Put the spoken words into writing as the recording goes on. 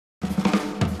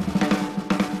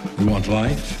You want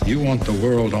life? You want the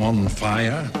world on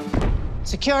fire?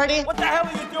 Security? What the hell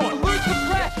are you doing? Where's the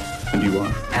press? And you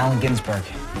are? Alan Ginsberg.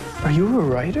 Are you a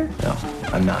writer? No,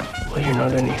 I'm not. Well, you're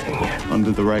not anything yet.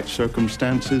 Under the right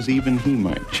circumstances, even he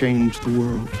might change the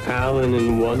world. Alan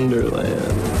in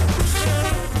Wonderland.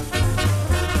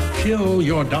 Kill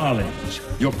your darlings,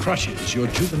 your crushes, your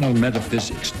juvenile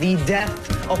metaphysics. The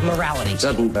death of morality.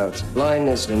 Sudden bouts of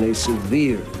blindness and a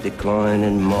severe decline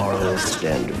in moral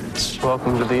standards.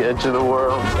 Welcome to the edge of the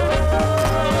world.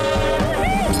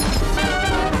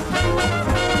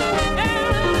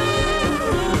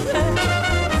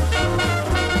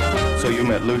 So you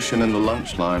met Lucian in the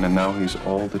lunch line, and now he's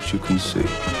all that you can see.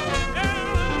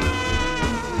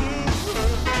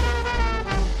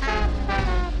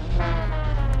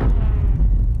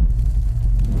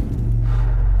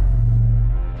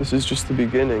 This is just the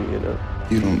beginning, you know.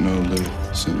 You don't know, Lou.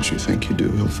 As soon as you think you do,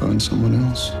 he'll find someone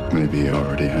else. Maybe he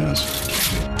already has.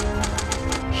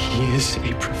 He is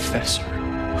a professor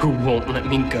who won't let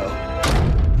me go.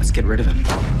 Let's get rid of him.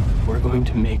 We're going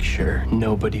to make sure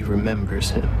nobody remembers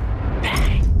him.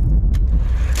 Bang!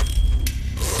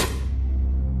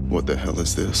 What the hell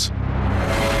is this?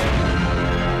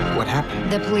 What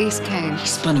happened? The police came. He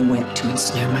spun a web to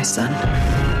ensnare my son.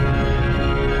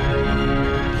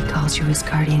 He calls you his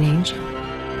guardian angel.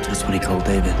 That's what he called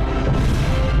David.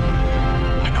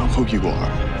 I know who you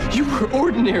are. You were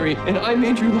ordinary, and I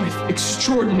made your life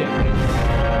extraordinary.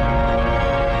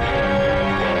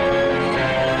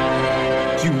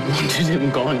 You wanted him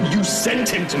gone. You sent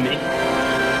him to me.